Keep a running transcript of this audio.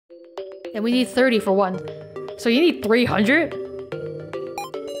And we need 30 for one. So you need 300?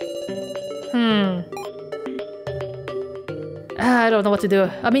 I don't know what to do.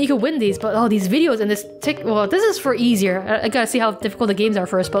 I mean, you can win these, but these videos and this well, this is for easier. I gotta see how difficult the games are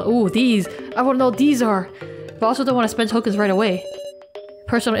first, but ooh, these. I wanna know what these are. But I also don't want to spend tokens right away.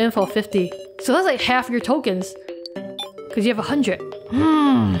 Personal info 50. So that's like half your tokens. Because you have 100.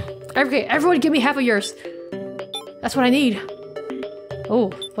 Okay, everyone give me half of yours. That's what I need.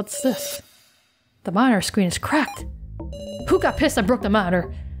 Oh, what's this? The monitor screen is cracked. Who got pissed I broke the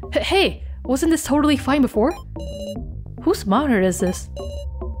monitor? Hey, wasn't this totally fine before? Whose monitor is this?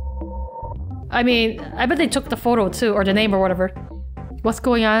 I mean, I bet they took the photo too, or the name or whatever. What's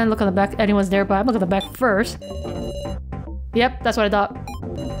going on? Look on the back. Anyone's nearby. I'm looking at the back first. Yep, that's what I thought.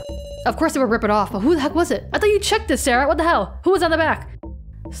 Of course they would rip it off, but who the heck was it? I thought you checked this, Sarah. What the hell? Who was on the back?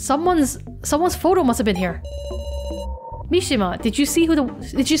 Someone's photo must have been here. Mishima, did you see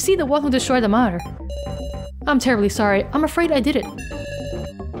the one who destroyed the monitor? I'm terribly sorry. I'm afraid I did it.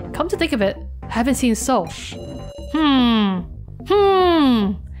 Come to think of it, I haven't seen So.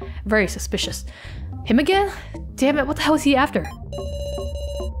 Very suspicious. Him again? Damn it, what the hell is he after?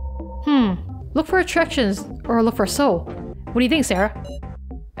 Look for attractions, or look for So. What do you think, Sarah?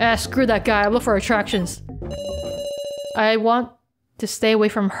 Screw that guy, I'll look for attractions. I want to stay away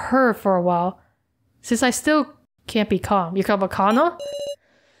from her for a while, since I still can't be calm. You call Kana?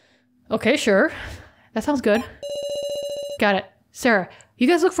 Okay, sure. That sounds good. Got it. Sarah, you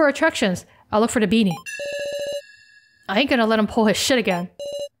guys look for attractions. I'll look for the beanie. I ain't gonna let him pull his shit again.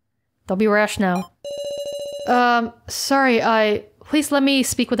 Don't be rash now. Sorry, please let me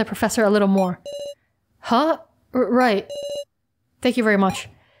speak with the professor a little more. Huh? Right. Thank you very much.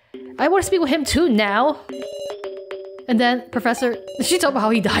 I want to speak with him too now. And then, Professor, she told me how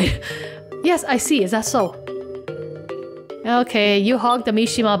he died. Yes, I see. Is that so? Okay, you hog the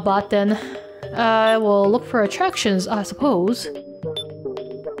Mishima bot then. I will look for attractions, I suppose.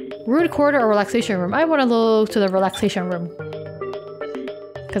 Room quarter or relaxation room? I want to look to the relaxation room.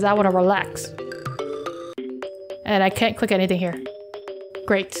 Because I want to relax. And I can't click anything here.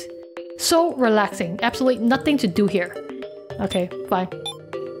 Great. So relaxing. Absolutely nothing to do here. Okay, fine.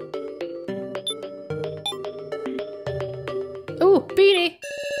 Ooh, beanie!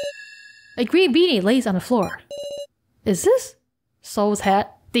 A green beanie lays on the floor. Is this Soul's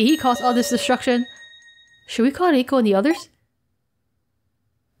hat? Did he cause all this destruction? Should we call Nico and the others?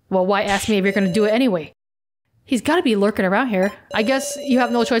 Well, why ask me if you're gonna do it anyway? He's gotta be lurking around here. I guess you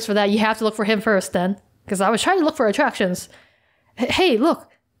have no choice for that. You have to look for him first then. Because I was trying to look for attractions. Hey, look!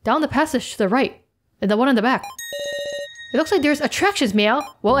 Down the passage to the right. And the one in the back. It looks like there's attractions, Meow.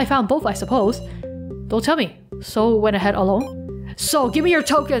 Well, I found both, I suppose. Don't tell me. So went ahead alone? So, give me your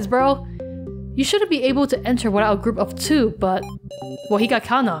tokens, bro! You shouldn't be able to enter without a group of 2, but... Well, he got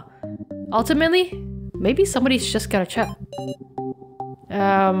Kana. Ultimately, maybe somebody's just gotta check.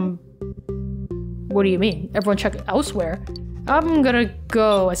 What do you mean? Everyone check elsewhere? I'm gonna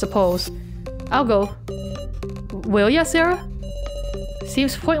go, I suppose. I'll go. Will ya, Sarah?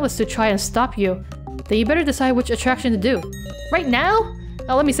 Seems pointless to try and stop you. Then you better decide which attraction to do. Right now?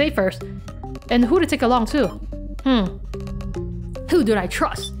 Oh, let me say first. And who to take along too? Who do I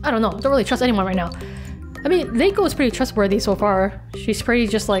trust? I don't know. Don't really trust anyone right now. I mean, Reiko is pretty trustworthy so far. She's pretty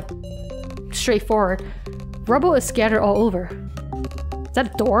just like straightforward. Rubble is scattered all over. Is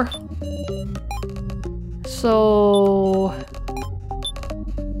that a door? So...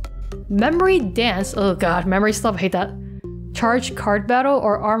 Memory dance. Oh god, memory stuff. I hate that. Charge card battle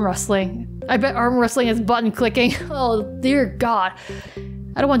or arm wrestling? I bet arm wrestling is button clicking. Oh dear god.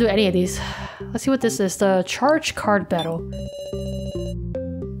 I don't want to do any of these. Let's see what this is. The charge card battle.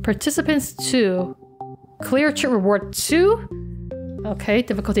 Participants 2. Clear trip reward 2? Okay,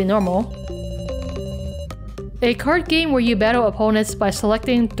 difficulty normal. A card game where you battle opponents by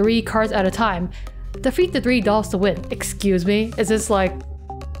selecting 3 cards at a time. Defeat the 3 dolls to win. Excuse me? Is this like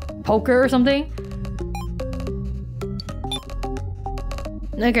poker or something?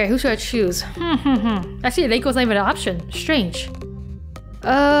 Okay, who should I choose? Actually, Reiko's not even an option. Strange.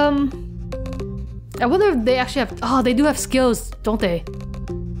 I wonder if they actually have... Oh, they do have skills, don't they?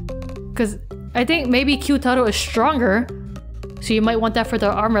 Because I think maybe Kyutaro is stronger. So you might want that for the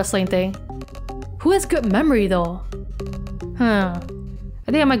arm wrestling thing. Who has good memory though? I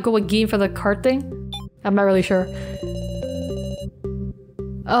think I might go with Gin for the card thing. I'm not really sure.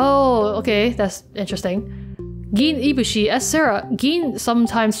 Oh, okay, that's interesting. Gin Ibushi, as Sarah, Gin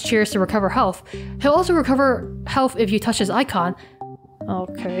sometimes cheers to recover health. He'll also recover health if you touch his icon.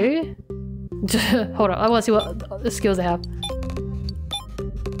 Okay. Hold on, I want to see what the skills they have.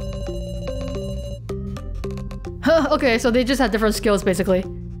 Okay, so they just have different skills basically.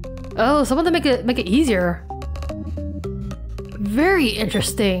 Oh, someone to make it easier. Very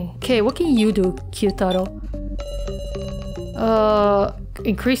interesting. Okay, what can you do, cute turtle?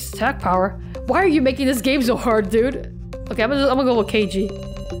 Increase attack power. Why are you making this game so hard, dude? Okay, I'm gonna go with KG.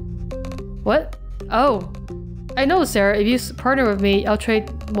 What? Oh. I know, Sarah. If you partner with me, I'll trade...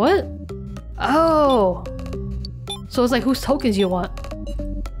 What? Oh. So it's like whose tokens you want.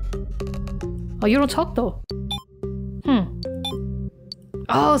 Oh, you don't talk though.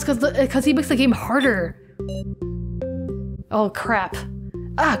 Oh, it's because he makes the game harder. Oh, crap.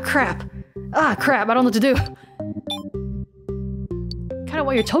 Ah, crap. Ah, crap. I don't know what to do. Kinda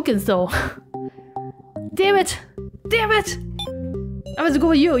want your tokens though. Damn it! Damn it! I'm gonna go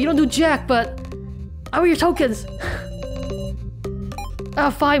with you. You don't do jack, but I want your tokens.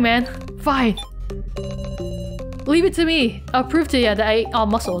 Oh, fine, man. Fine. Leave it to me. I'll prove to you that I ate all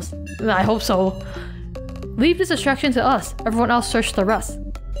muscles. I hope so. Leave this distraction to us. Everyone else search the rest.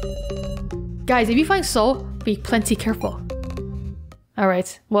 Guys, if you find soul, be plenty careful.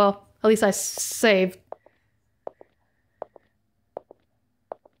 Alright, well, at least I saved. I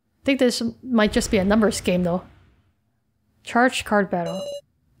think this might just be a numbers game though. Charge card battle.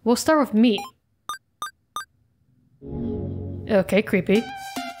 We'll start with meat. Okay, creepy.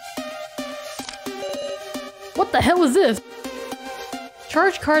 What the hell is this?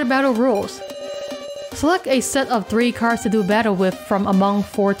 Charge card battle rules. Select a set of 3 cards to do battle with from among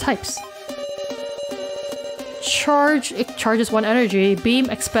 4 types. Charge charges 1 energy. Beam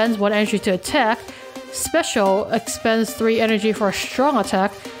expends 1 energy to attack. Special expends 3 energy for a strong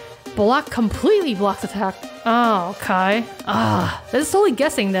attack. Block completely blocks attack. Oh, okay. Ah, this is totally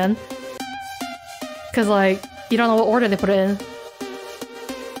guessing then. Cause like, you don't know what order they put it in.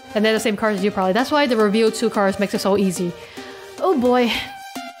 And they're the same cards as you probably. That's why the reveal 2 cards makes it so easy. Oh boy.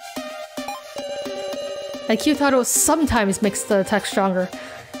 And Q-Taro sometimes makes the attack stronger.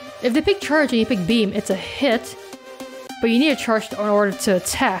 If they pick charge and you pick beam, it's a hit. But you need a charge in order to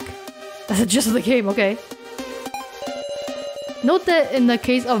attack. That's the gist of the game, okay. Note that in the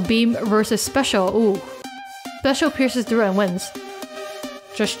case of beam versus special, ooh. Special pierces through and wins.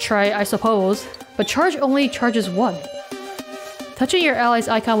 Just try, I suppose. But charge only charges 1. Touching your ally's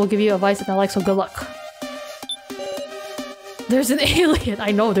icon will give you advice and I like, so good luck. There's an alien!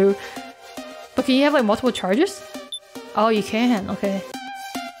 I know, dude. But can you have like multiple charges? Oh, you can, okay.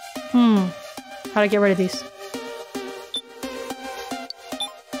 How to get rid of these?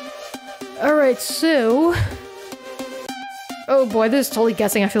 Alright, so... Oh boy, this is totally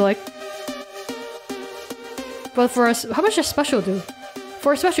guessing, I feel like. But for us, how much does special do?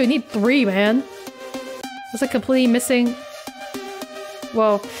 For a special, you need 3, man. Was it completely missing?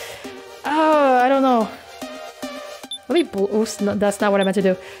 Well, I don't know. Let me oops, no, that's not what I meant to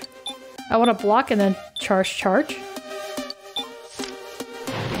do. I want to block and then charge.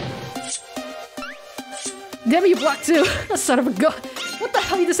 Damn it, you blocked too! Son of a gun! What the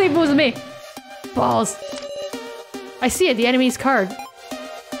hell? You the same moves as me! Balls. I see it, the enemy's card.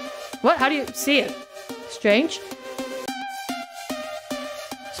 What? How do you see it? Strange.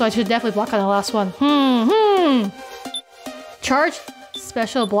 So I should definitely block on the last one. Charge.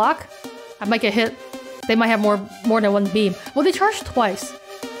 Special block. I might get hit. They might have more than 1 beam. Well, they charge twice.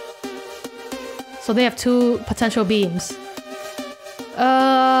 So they have 2 potential beams.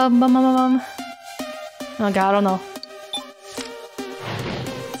 Oh god, I don't know.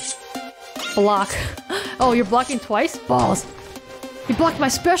 Block. Oh, you're blocking twice? Balls. You blocked my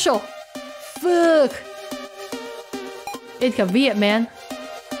special! Fuck! Inconvenient, man.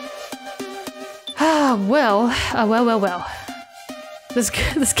 Ah, well. This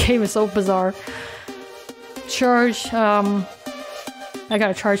game is so bizarre. Charge, I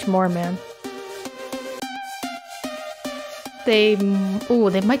gotta charge more, man. They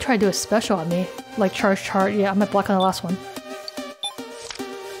might try to do a special on me. Like charge. Yeah, I might block on the last one.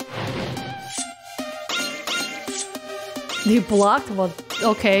 You blocked? Well,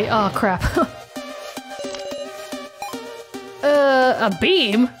 okay. Oh, crap. A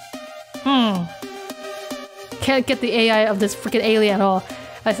beam? Can't get the AI of this freaking alien at all.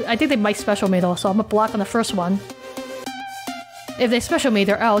 I think they might special me though, so I'm gonna block on the first one. If they special me,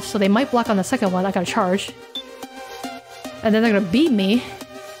 they're out, so they might block on the second one. I gotta charge. And then they're gonna beat me.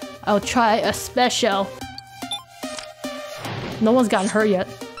 I'll try a special. No one's gotten hurt yet.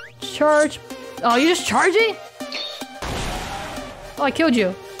 Charge. Oh, you're just charging? Oh, I killed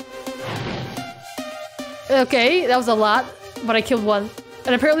you. Okay, that was a lot, but I killed 1.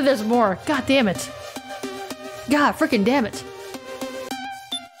 And apparently there's more. God damn it. God freaking damn it.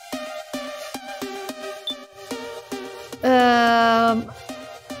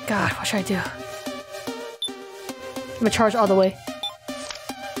 God, what should I do? I'm gonna charge all the way.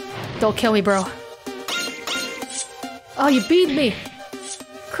 Don't kill me, bro. Oh, you beat me!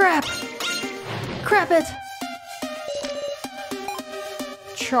 Crap! Crap it!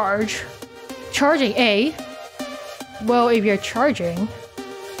 Charge. Charging A? Well, if you're charging...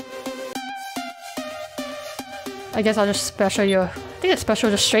 I guess I'll just special you. I think a special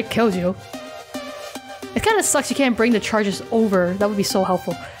just straight kills you. It kinda sucks you can't bring the charges over. That would be so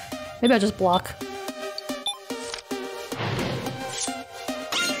helpful. Maybe I'll just block.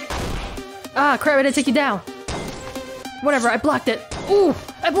 Ah, crap, I didn't take you down. Whatever, I blocked it. Ooh,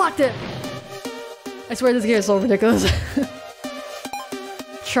 I blocked it! I swear this game is so ridiculous.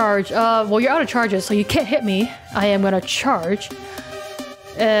 Charge. Well, you're out of charges, so you can't hit me. I am gonna charge.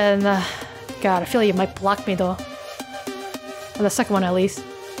 And, God, I feel like you might block me, though. On the second one, at least.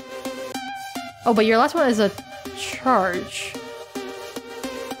 Oh, but your last one is a charge.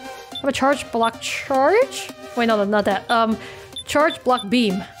 Have a charge, block, charge? Wait, no, not that. Charge, block,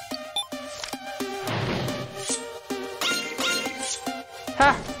 beam.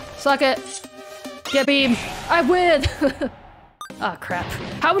 Ha! Suck it! Get beam! I win! Ah, crap.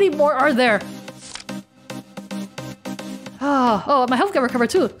 How many more are there? Oh, my health got recovered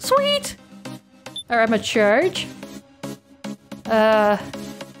too. Sweet! Alright, I'm gonna charge.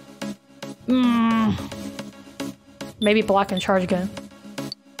 Maybe block and charge again.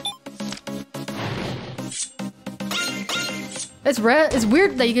 It's red. It's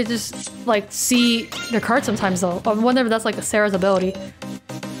weird that you could just, like, see their cards sometimes, though. I wonder if that's, like, Sarah's ability.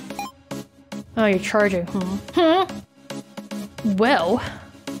 Oh, you're charging. Well...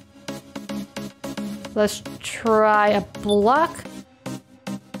 let's try a block...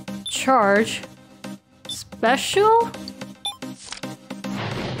 charge... special?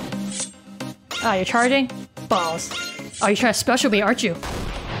 Ah, you're charging? Balls. Oh, you're trying to special me, aren't you?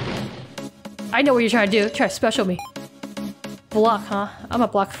 I know what you're trying to do. Try to special me. Block, huh? I'm gonna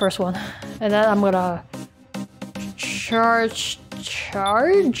block the first one. And then I'm gonna... charge...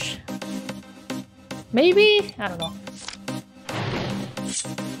 charge? Maybe? I don't know.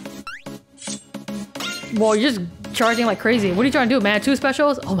 Whoa, you're just charging like crazy. What are you trying to do, man? 2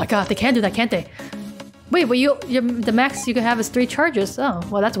 specials? Oh my god, they can do that, can't they? Wait, but the max you can have is 3 charges. Oh,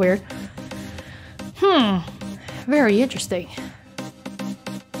 well, that's weird. Very interesting.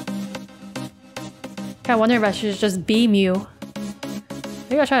 Kinda wonder if I should just beam you.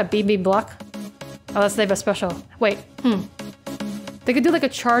 Maybe I'll try a beam block. Oh, let's save a special. Wait, They could do like a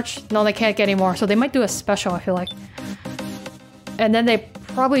charge. No, they can't get any more, so they might do a special, I feel like. And then they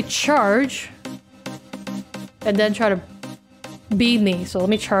probably charge. And then try to beam me. So let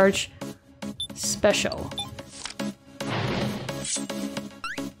me charge special.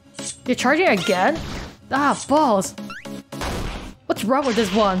 You're charging again? Ah, balls. What's wrong with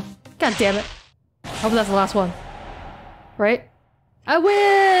this one? God damn it. I hope that's the last one. Right? I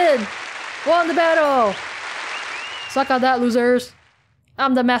win! Won the battle! Suck on that, losers.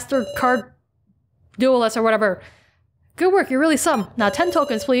 I'm the master card duelist or whatever. Good work, you're really some. Now 10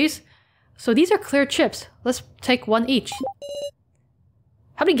 tokens, please. So these are clear chips. Let's take 1 each.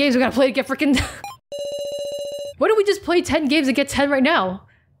 How many games we gotta play to get freaking... Why don't we just play 10 games and get 10 right now?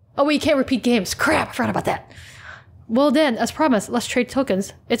 Oh wait, you can't repeat games. Crap, I forgot about that. Well then, as promised, let's trade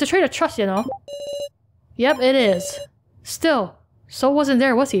tokens. It's a trade of trust, you know. Yep, it is. Still, Soul wasn't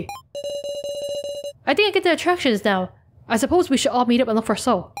there, was he? I think I get the attractions now. I suppose we should all meet up and look for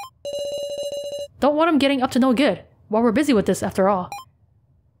Soul. Don't want him getting up to no good, while we're busy with this after all.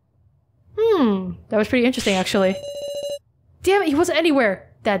 That was pretty interesting, actually. Damn it, he wasn't anywhere!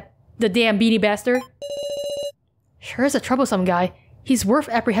 The damn beanie bastard. Sure is a troublesome guy. He's worth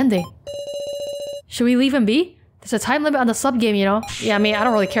apprehending. Should we leave him be? There's a time limit on the sub game, you know? Yeah, I mean, I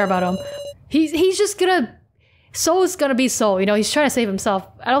don't really care about him. He's just gonna... Soul's gonna be Soul, you know? He's trying to save himself.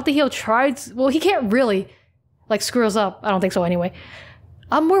 I don't think he'll try... Well, he can't really, like, screw us up. I don't think so, anyway.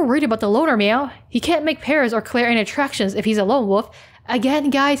 I'm more worried about the loner, Meow. He can't make pairs or clear any attractions if he's a lone wolf. Again,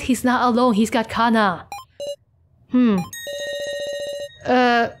 guys, he's not alone. He's got Kana. Could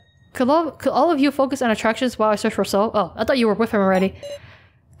all of you focus on attractions while I search for Soul? Oh, I thought you were with him already.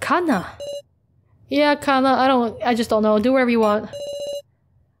 Kana. Yeah, Kana, I just don't know. Do whatever you want.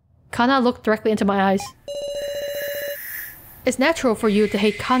 Kana looked directly into my eyes. It's natural for you to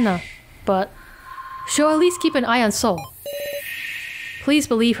hate Kana, but she'll at least keep an eye on Soul. Please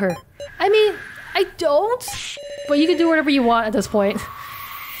believe her. I mean, I don't, but you can do whatever you want at this point.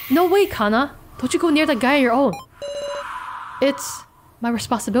 No way, Kana. Don't you go near that guy on your own. It's my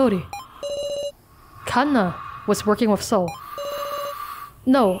responsibility. Kana was working with Soul.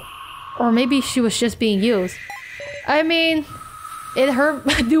 No, or maybe she was just being used. I mean, in her,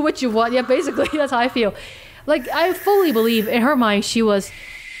 do what you want. Yeah, basically, that's how I feel. Like, I fully believe in her mind she was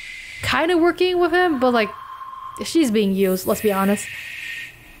kind of working with him, but like, she's being used, let's be honest.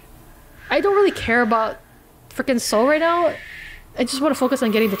 I don't really care about freaking Soul right now. I just want to focus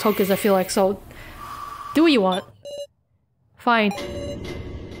on getting the tokens, I feel like, so do what you want. Fine.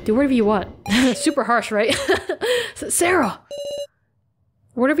 Do whatever you want. Super harsh, right? Sarah!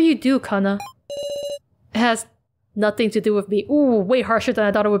 Whatever you do, Kana, it has nothing to do with me. Ooh, way harsher than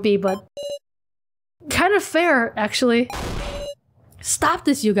I thought it would be, but kind of fair, actually. Stop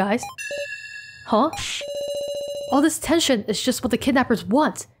this, you guys. Huh? All this tension is just what the kidnappers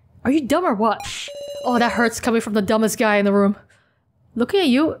want. Are you dumb or what? Oh, that hurts coming from the dumbest guy in the room. Looking at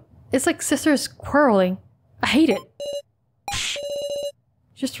you, it's like sisters quarreling. I hate it.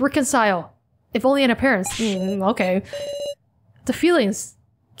 Just reconcile. If only in appearance. Okay. The feelings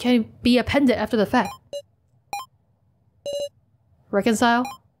can be appended after the fact. Reconcile?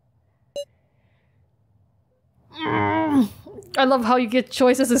 I love how you get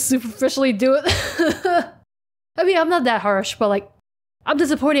choices to superficially do it. I mean, I'm not that harsh, but like, I'm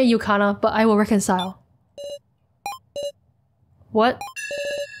disappointed in you, Kana, but I will reconcile. What?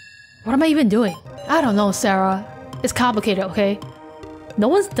 What am I even doing? I don't know, Sarah. It's complicated, okay? No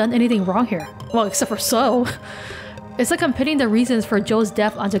one's done anything wrong here. Well, except for So. It's like I'm pitting the reasons for Joe's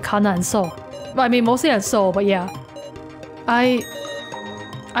death onto Kana and So. I mean, mostly on So, but yeah. I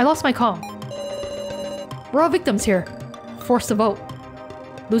lost my calm. We're all victims here. Forced to vote.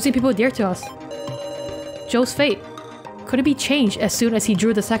 Losing people dear to us. Joe's fate couldn't be changed as soon as he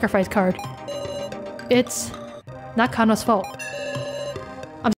drew the sacrifice card. It's not Kana's fault.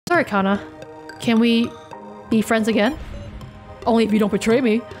 I'm sorry, Kana. Can we be friends again? Only if you don't betray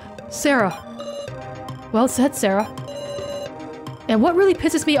me. Sarah. Well said, Sarah. And what really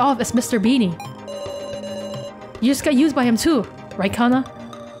pisses me off is Mr. Beanie. You just got used by him too, right, Kana?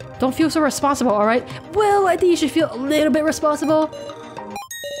 Don't feel so responsible, alright? Well, I think you should feel a little bit responsible.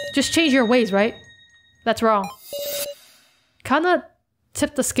 Just change your ways, right? That's wrong. Kana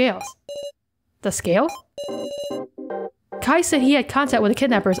tipped the scales. The scales? Kai said he had contact with the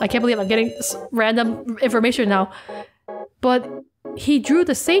kidnappers. I can't believe I'm getting random information now. But he drew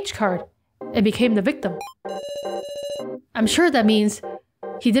the Sage card and became the victim. I'm sure that means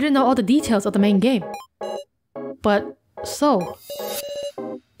he didn't know all the details of the main game. But So,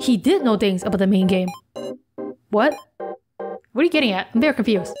 he did know things about the main game. What? What are you getting at? I'm very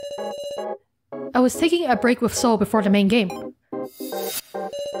confused. I was taking a break with Soul before the main game.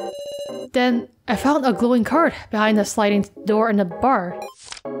 Then I found a glowing card behind the sliding door in the bar.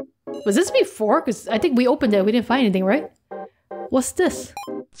 Was this before? Because I think we opened it, we didn't find anything, right? What's this?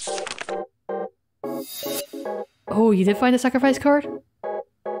 Oh, you did find the sacrifice card?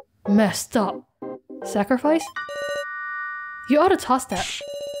 Messed up. Sacrifice? You ought to toss that.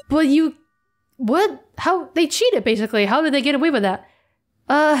 But you... What? How? They cheated, basically. How did they get away with that?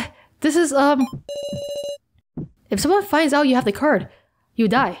 This is, If someone finds out you have the card, you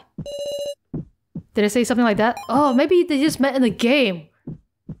die. Did it say something like that? Oh, maybe they just met in the game.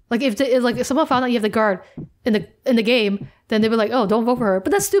 Like if someone found out you have the card in the game, then they were like, oh, don't vote for her.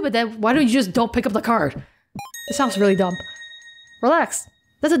 But that's stupid. Then why don't you just don't pick up the card? It sounds really dumb. Relax.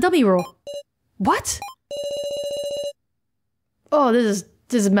 That's a dummy rule. What? Oh, this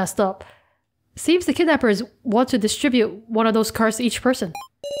is messed up. Seems the kidnappers want to distribute one of those cards to each person.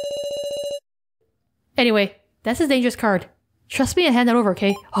 Anyway, that's his dangerous card. Trust me and hand that over,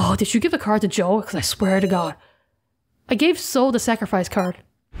 okay? Oh, did you give the card to Joe? Because I swear to God. I gave Soul the sacrifice card.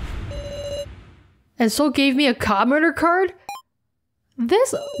 And Soul gave me a commoner card?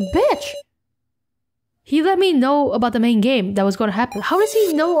 This bitch! He let me know about the main game that was going to happen. How does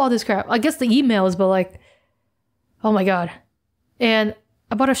he know all this crap? I guess the emails, but like... Oh my God. And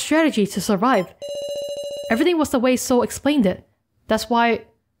about a strategy to survive. Everything was the way Soul explained it. That's why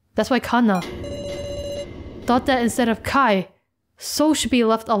Kana thought that instead of Kai, Soul should be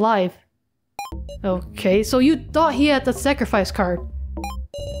left alive. Okay, so you thought he had the sacrifice card.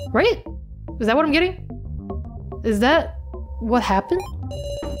 Right? Is that what I'm getting? Is that what happened?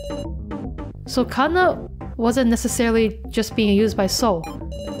 So Kana wasn't necessarily just being used by Soul.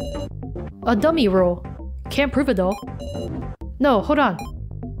 A dummy rule. Can't prove it though. No, hold on.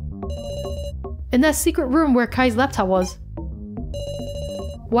 In that secret room where Kai's laptop was.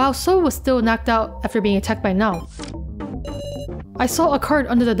 While Soul was still knocked out after being attacked by Now, I saw a card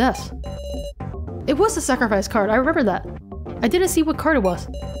under the desk. It was a sacrifice card, I remember that. I didn't see what card it was.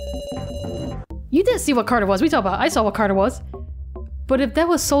 You didn't see what card it was, we talk about. I saw what card it was. But if that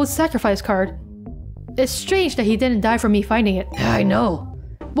was Soul's sacrifice card, it's strange that he didn't die from me finding it. Yeah, I know.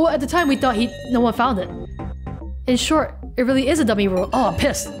 Well, at the time we thought no one found it. In short, it really is a dummy rule. Oh, I'm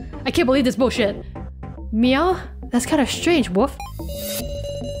pissed. I can't believe this bullshit. Meow? That's kind of strange, Wolf.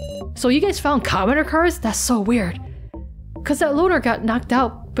 So you guys found commoner cards? That's so weird. Cause that loner got knocked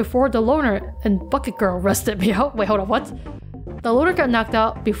out before the loner and Bucket Girl rested me out. Wait, hold on, what? The loner got knocked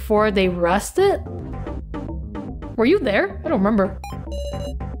out before they rested? Were you there? I don't remember.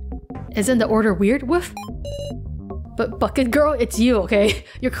 Isn't the order weird, Whiff? But Bucket Girl, it's you, okay?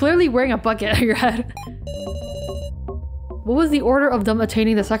 You're clearly wearing a bucket on your head. What was the order of them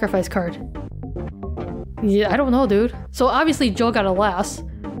attaining the sacrifice card? Yeah, I don't know, dude. So obviously Joe got a last.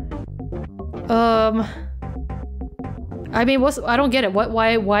 I mean, I don't get it.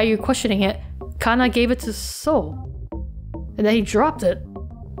 Why are you questioning it? Kana gave it to So. And then he dropped it,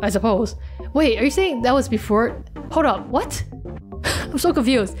 I suppose. Wait, are you saying that was before? Hold up, what? I'm so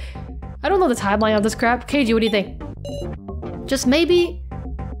confused. I don't know the timeline of this crap. KG, what do you think? Just maybe...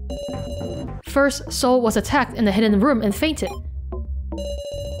 First, Soul was attacked in the hidden room and fainted.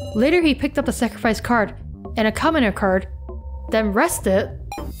 Later, he picked up the sacrifice card and a commoner card, then rested.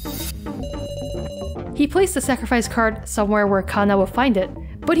 He placed the sacrifice card somewhere where Kana would find it,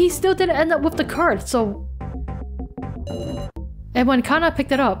 but he still didn't end up with the card, so... And when Kana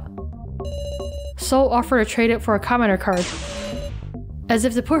picked it up, Soul offered to trade it for a commoner card, as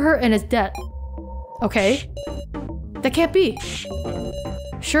if to put her in his debt. Okay. That can't be.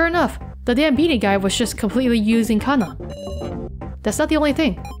 Sure enough, the damn beanie guy was just completely using Kana. That's not the only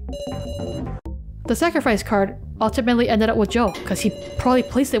thing. The sacrifice card ultimately ended up with Joe, because he probably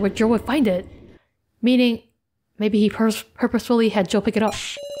placed it where Joe would find it. Meaning, maybe he purposefully had Joe pick it up.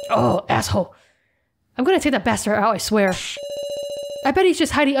 Oh, asshole. I'm gonna take that bastard out, I swear. I bet he's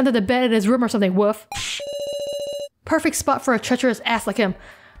just hiding under the bed in his room or something, Woof. Perfect spot for a treacherous ass like him.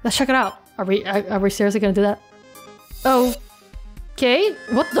 Let's check it out. Are we seriously gonna do that? Oh. Okay,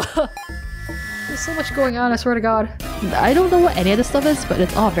 what the? There's so much going on, I swear to God. I don't know what any of this stuff is, but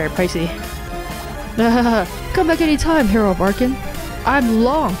it's all very pricey. Come back anytime, Hero of Arkin. I'm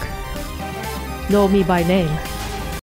Lonk. Know me by name.